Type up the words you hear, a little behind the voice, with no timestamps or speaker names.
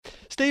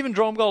Stephen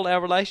Dromgold,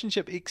 our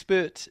relationship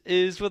expert,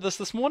 is with us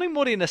this morning.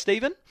 Morning,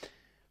 Stephen.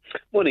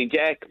 Morning,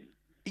 Jack.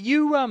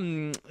 You are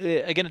going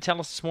to tell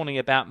us this morning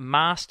about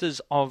Masters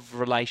of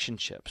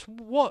Relationships.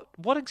 What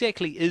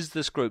exactly is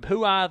this group?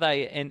 Who are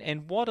they,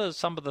 and what are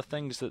some of the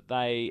things that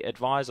they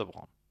advise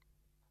upon?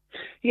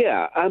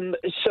 Yeah,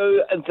 so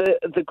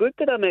the group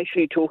that I'm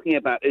actually talking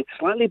about is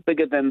slightly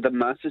bigger than the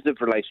Masters of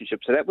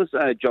Relationships. So that was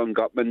John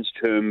Gottman's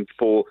term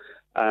for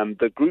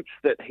the groups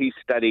that he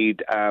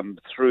studied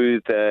through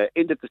the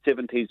end of the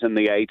 70s and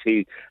the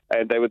 80s.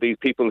 And they were these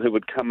people who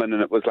would come in,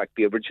 and it was like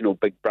the original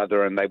Big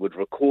Brother, and they would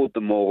record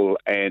them all,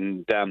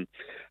 and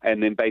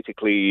then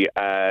basically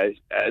they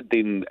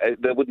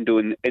wouldn't do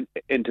an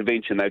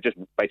intervention. They would just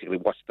basically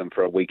watch them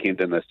for a weekend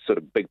in a sort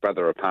of Big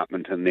Brother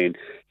apartment, and then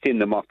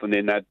send them off, and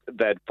then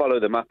they'd follow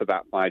them up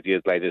about 5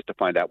 years later to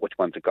find out which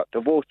ones had got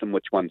divorced and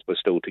which ones were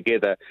still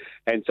together.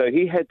 And so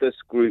he had this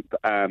group,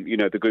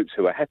 the groups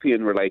who were happy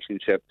in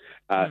relationships,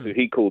 who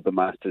he called the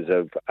Masters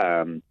of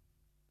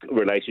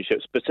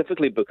Relationships,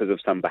 specifically because of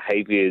some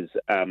behaviors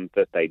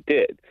that they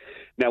did.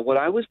 Now, what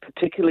I was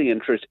particularly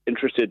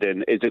interested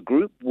in is a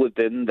group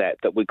within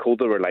that we call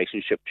the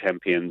Relationship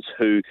Champions,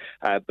 who,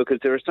 because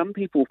there are some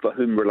people for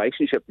whom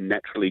relationships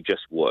naturally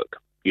just work.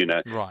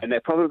 Right. And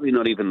they're probably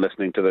not even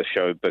listening to the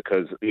show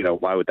because,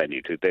 why would they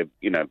need to? They're,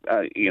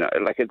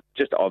 like it's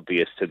just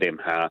obvious to them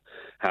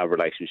how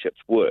relationships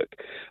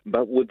work.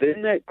 But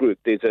within that group,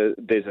 there's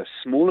a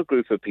smaller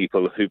group of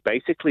people who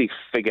basically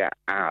figure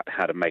out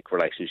how to make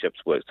relationships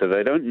work. So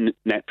they don't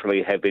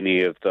naturally have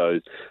any of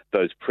those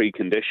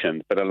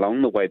preconditions, but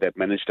along the way, they've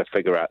managed to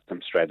figure out some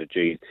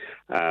strategies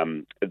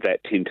that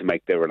tend to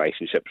make their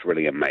relationships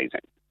really amazing.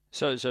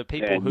 So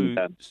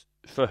people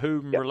for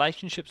whom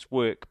relationships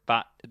work,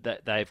 but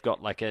that they've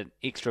got like an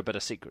extra bit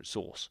of secret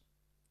sauce.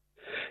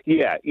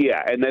 Yeah,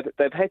 and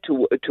they've had to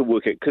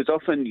work it, because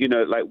often,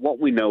 like what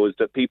we know is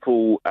that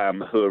people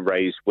who are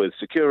raised with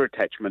secure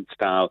attachment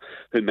style,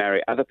 who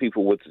marry other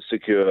people with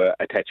secure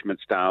attachment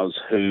styles,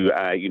 who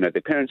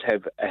their parents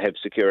have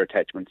secure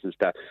attachments and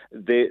stuff.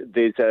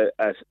 There's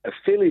a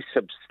fairly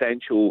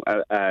substantial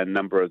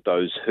number of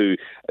those who,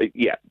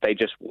 they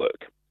just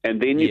work. And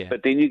then,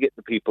 but then you get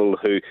the people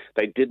who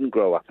they didn't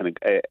grow up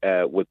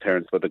with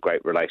parents with a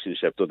great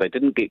relationship, or they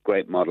didn't get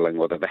great modelling,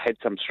 or they've had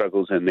some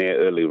struggles in their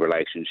early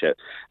relationship,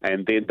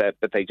 and then but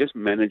they just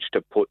managed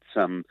to put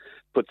some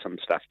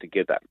stuff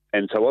together.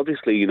 And so,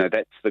 obviously,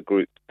 that's the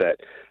group that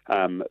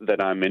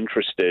I'm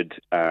interested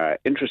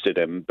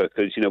in,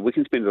 because we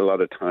can spend a lot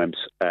of times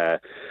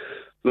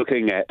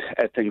looking at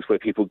things where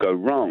people go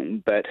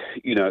wrong, but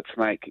it's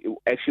like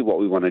actually what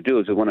we want to do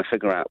is we want to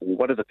figure out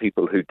what are the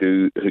people who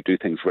do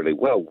things really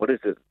well. What is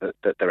it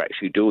that they're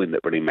actually doing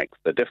that really makes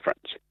the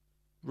difference?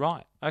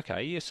 Right.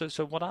 Okay. Yeah.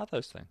 So what are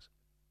those things?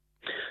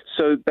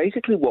 So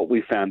basically, what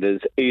we found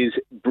is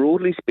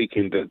broadly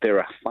speaking that there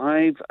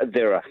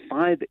are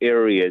five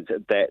areas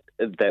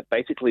that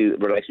basically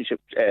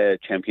relationship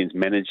champions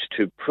manage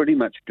to pretty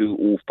much do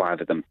all five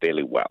of them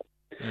fairly well.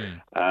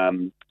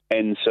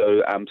 And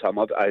so, I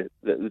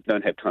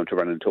don't have time to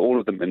run into all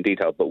of them in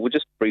detail, but we'll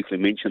just briefly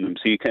mention them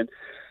so you can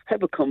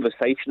have a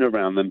conversation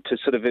around them to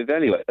sort of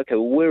evaluate, okay,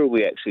 well, where are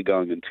we actually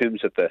going in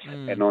terms of this?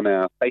 And on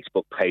our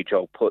Facebook page,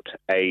 I'll put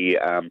a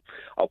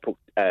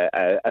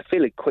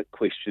fairly quick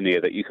questionnaire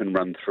that you can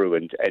run through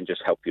and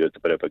just help you as a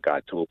bit of a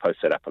guide. So we'll post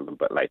that up a little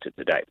bit later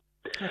today.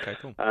 Okay,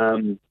 cool.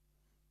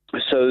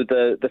 So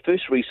the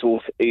first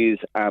resource is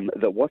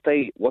that what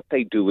they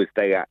do is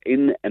they are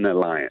in an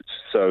alliance.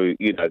 So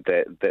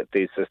that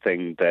there's a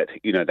thing that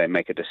they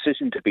make a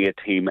decision to be a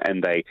team,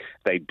 and they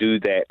do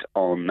that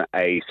on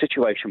a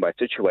situation by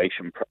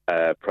situation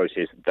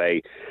process.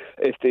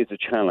 If there's a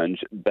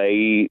challenge,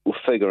 they will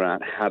figure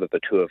out how do the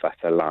two of us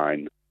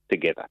align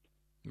together.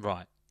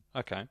 Right.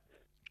 Okay.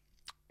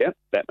 Yeah,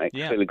 that makes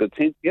fairly good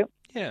sense. Yep.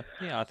 Yeah,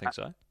 I think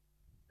so.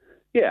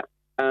 Yeah.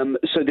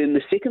 So then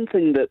the second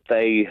thing that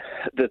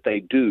they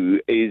do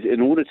is,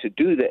 in order to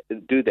do that,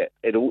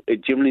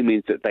 it generally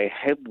means that they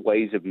have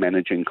ways of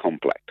managing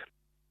conflict.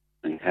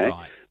 Okay,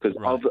 because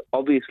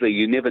obviously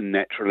you're never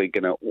naturally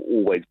going to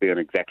always be on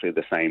exactly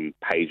the same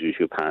page as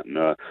your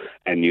partner,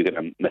 and you're going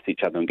to miss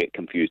each other and get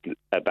confused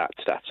about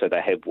stuff. So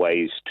they have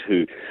ways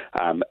to,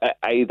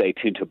 they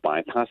tend to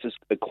bypass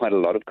quite a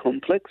lot of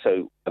conflict.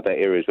 So other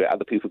areas where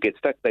other people get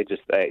stuck, they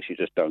actually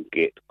just don't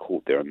get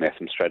caught there, and there's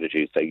some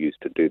strategies they use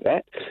to do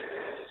that.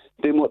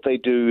 Then what they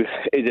do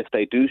is, if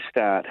they do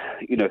start,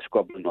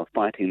 squabbling or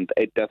fighting,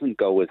 it doesn't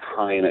go as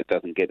high and it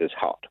doesn't get as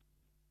hot.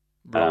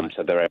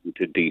 So they're able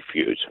to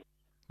defuse.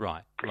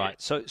 Right.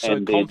 So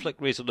conflict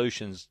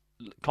resolutions,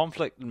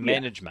 conflict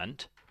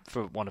management,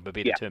 for want of a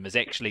better term, is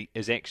actually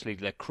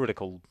the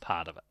critical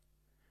part of it.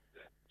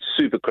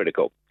 Super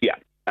critical. Yeah.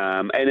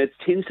 And it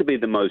tends to be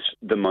the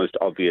most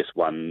obvious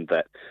one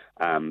that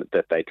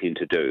they tend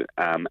to do,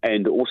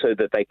 and also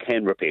that they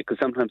can repair, because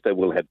sometimes they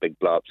will have big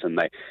blow-ups and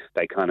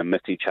they kind of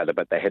miss each other,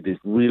 but they have these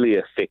really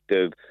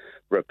effective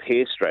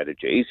repair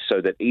strategies so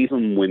that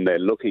even when they're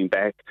looking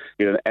back,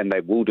 and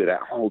they will do that,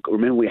 oh,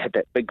 remember we had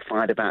that big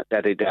fight about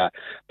da-da-da,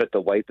 but the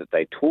way that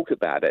they talk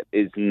about it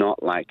is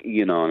not like,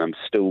 and I'm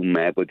still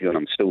mad with you and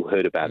I'm still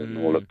hurt about it and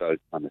all of those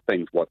kind of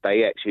things. What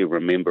they actually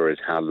remember is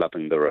how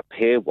loving the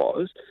repair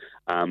was,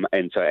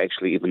 and so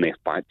actually even their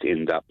fights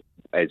end up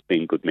as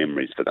being good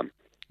memories for them.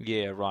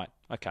 Yeah, right.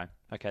 Okay,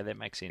 that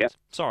makes sense. Yep.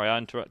 Sorry, I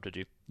interrupted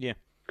you. Yeah.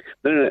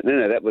 No,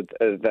 that was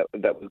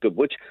good.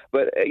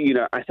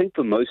 I think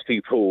for most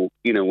people,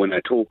 when I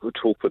talk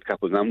with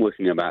couples, I'm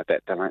working about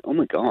that. They're like, "Oh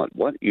my God,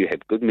 what? You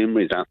had good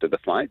memories after the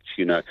fights?"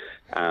 So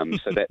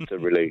that's a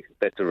really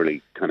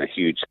kind of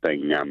huge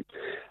thing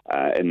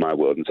in my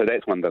world, and so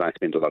that's one that I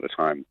spend a lot of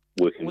time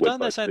working with. Well,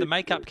 don't they say the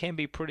makeup can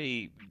be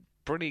pretty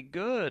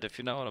good, if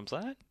you know what I'm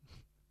saying?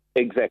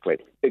 Exactly.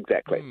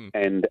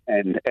 And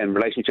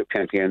relationship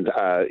champions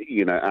are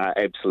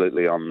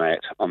absolutely on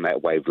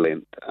that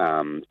wavelength.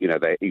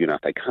 They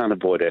if they can't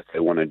avoid it, if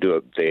they want to do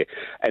it there.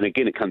 And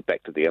again, it comes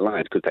back to the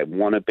alliance because they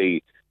want to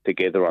be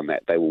together on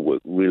that. They will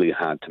work really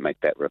hard to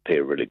make that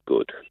repair really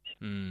good.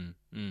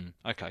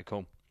 Okay,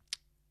 cool.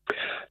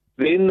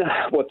 Then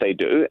what they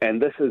do,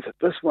 and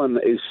this one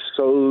is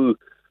so.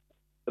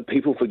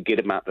 People forget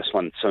about this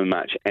one so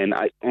much, and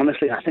I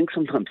think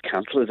sometimes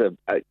counsellors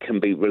can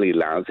be really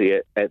lousy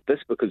at this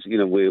because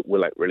we're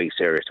like really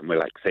serious and we're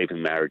like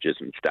saving marriages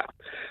and stuff.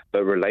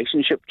 But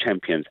relationship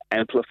champions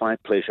amplify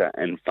pleasure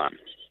and fun.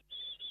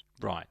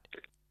 Right.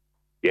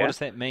 Yeah? What does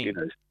that mean?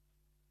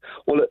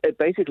 Well, it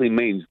basically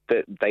means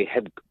that they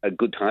have a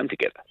good time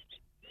together.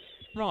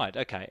 Right.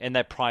 Okay, and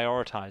they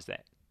prioritise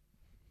that.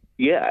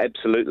 Yeah,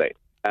 absolutely.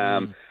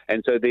 And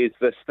so there's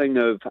this thing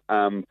of,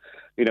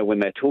 when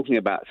they're talking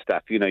about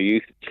stuff, you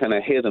kind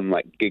of hear them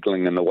like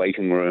giggling in the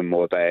waiting room,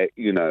 or they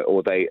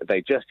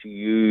just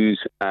use,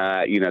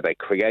 they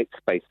create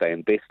space, they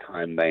invest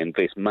time, they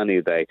invest money,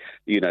 they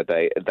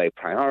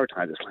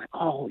prioritize. It's like,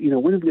 oh,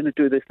 when are we going to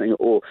do this thing?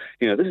 Or,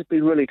 this has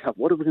been really tough.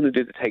 What are we going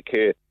to do to take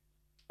care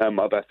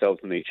of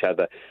ourselves and each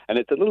other? And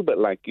it's a little bit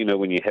like,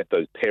 when you have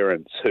those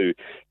parents who,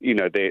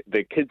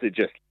 their kids are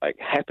just like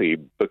happy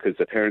because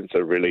the parents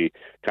are really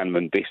kind of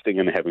investing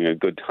and having a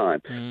good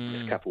time.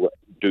 This couple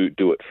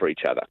do it for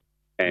each other.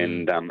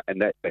 And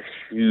that's a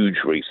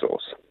huge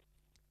resource.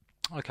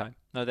 Okay,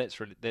 no, that's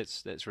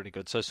really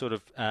good. So sort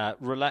of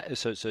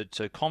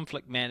so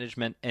conflict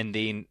management, and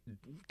then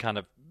kind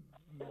of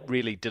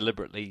really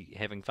deliberately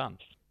having fun.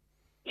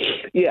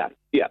 Yeah,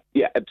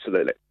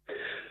 absolutely.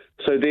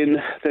 So then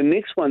the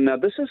next one, now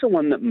this is the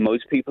one that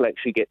most people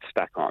actually get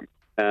stuck on.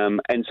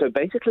 And so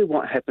basically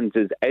what happens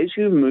is as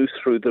you move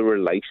through the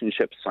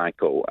relationship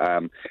cycle,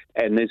 and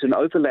there's an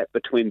overlap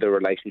between the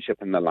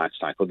relationship and the life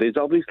cycle, there's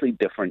obviously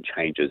different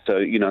changes. So,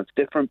 it's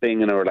different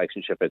being in a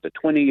relationship as a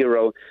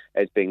 20-year-old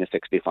as being a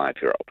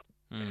 65-year-old.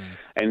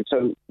 And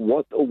so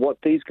what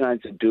these guys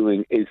are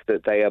doing is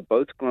that they are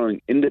both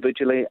growing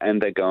individually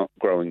and they're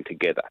growing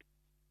together.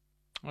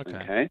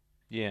 Okay?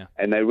 Yeah.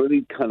 And they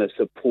really kind of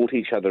support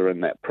each other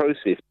in that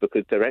process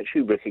because they're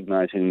actually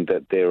recognizing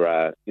that there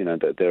are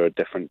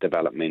different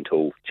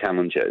developmental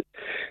challenges.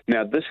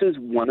 Now, this is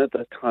one of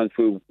the times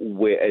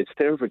where as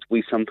therapists,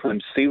 we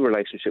sometimes see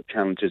relationship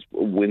challenges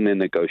when they're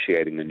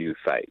negotiating a new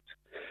phase.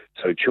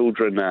 So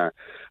children are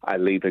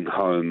leaving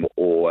home,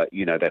 or,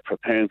 they're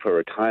preparing for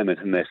retirement,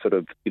 and they're sort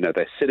of,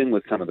 they're sitting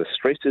with some of the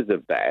stresses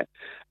of that.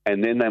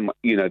 And then,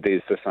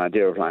 there's this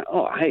idea of like,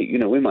 oh, hey,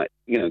 we might,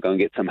 go and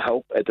get some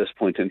help at this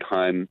point in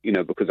time,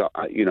 because,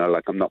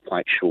 I'm not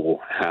quite sure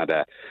how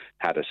to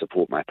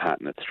support my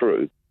partner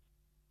through.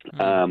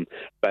 But,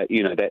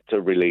 that's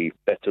a really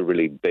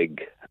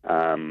big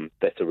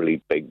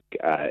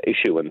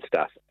issue and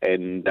stuff.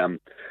 And,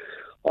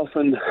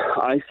 often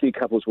I see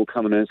couples will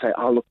come in and say,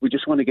 oh, look, we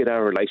just want to get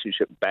our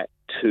relationship back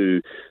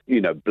to,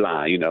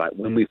 blah, like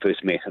when we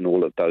first met and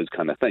all of those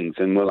kind of things.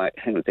 And we're like,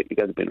 hang on a sec, you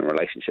guys have been in a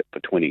relationship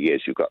for 20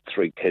 years. You've got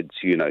 3 kids,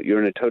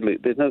 you're in a totally,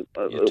 you're not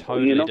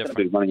going to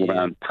be running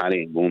around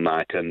partying all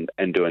night and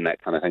doing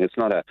that kind of thing. It's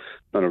not a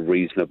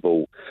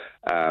reasonable,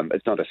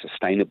 it's not a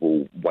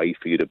sustainable way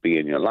for you to be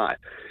in your life.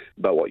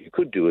 But what you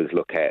could do is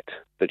look at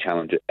the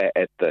challenge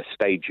at the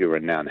stage you're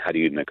in now and how do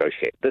you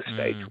negotiate this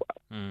stage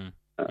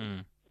well.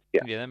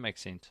 Yeah, that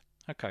makes sense.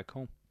 Okay,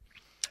 cool.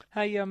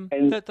 Hey,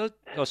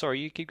 sorry,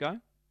 you keep going.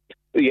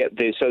 Yeah,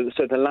 so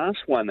the last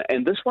one,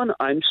 and this one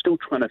I'm still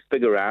trying to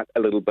figure out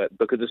a little bit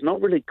because it's not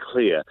really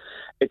clear.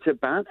 It's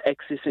about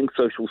accessing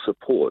social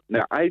support.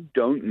 Now, I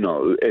don't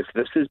know if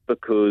this is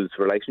because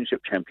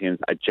relationship champions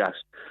are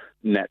just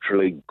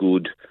naturally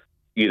good,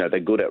 they're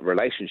good at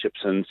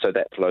relationships, and so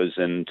that flows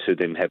into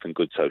them having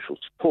good social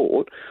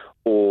support,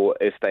 or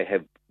if they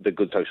have the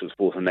good social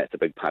support and that's a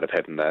big part of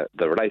having the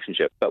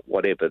relationship. But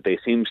whatever, there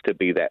seems to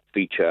be that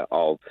feature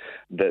of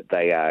that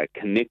they are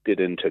connected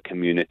into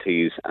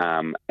communities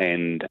and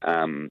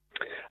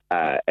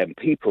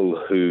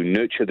people who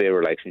nurture their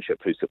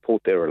relationship, who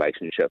support their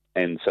relationship,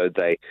 and so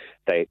they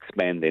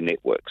expand their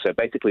network. So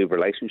basically,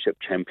 relationship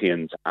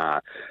champions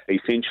are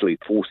essentially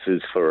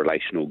forces for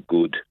relational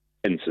good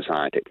in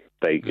society.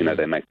 They,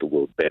 they make the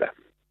world better.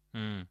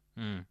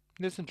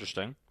 That's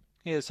interesting.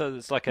 Yeah, so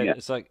it's like Yeah.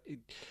 it's like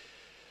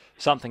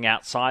something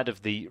outside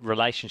of the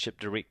relationship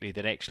directly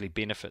that actually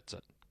benefits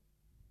it.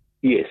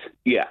 Yes,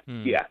 yeah,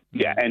 Mm, yeah,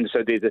 yeah. mm. And so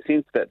there's a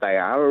sense that they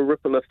are a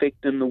ripple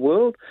effect in the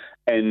world,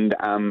 and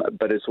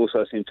but it's also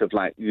a sense of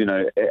like,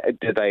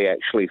 do they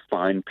actually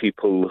find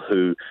people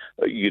who,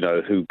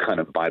 who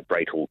kind of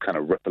vibrate or kind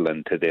of ripple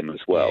into them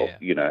as well,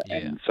 Yeah, yeah.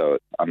 and so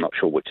I'm not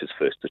sure which is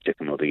first, the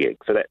chicken or the egg.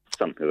 So that's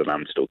something that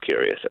I'm still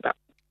curious about.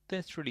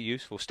 That's really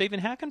useful. Stephen,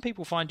 how can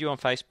people find you on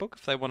Facebook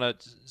if they want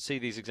to see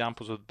these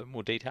examples with a bit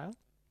more detail?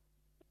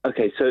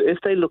 Okay, so if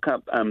they look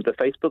up, the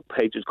Facebook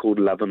page is called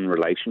Love and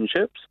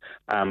Relationships,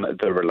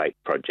 the Relate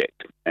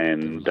Project, The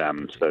and Relate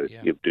Project, so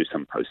yeah. you do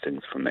some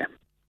postings from there.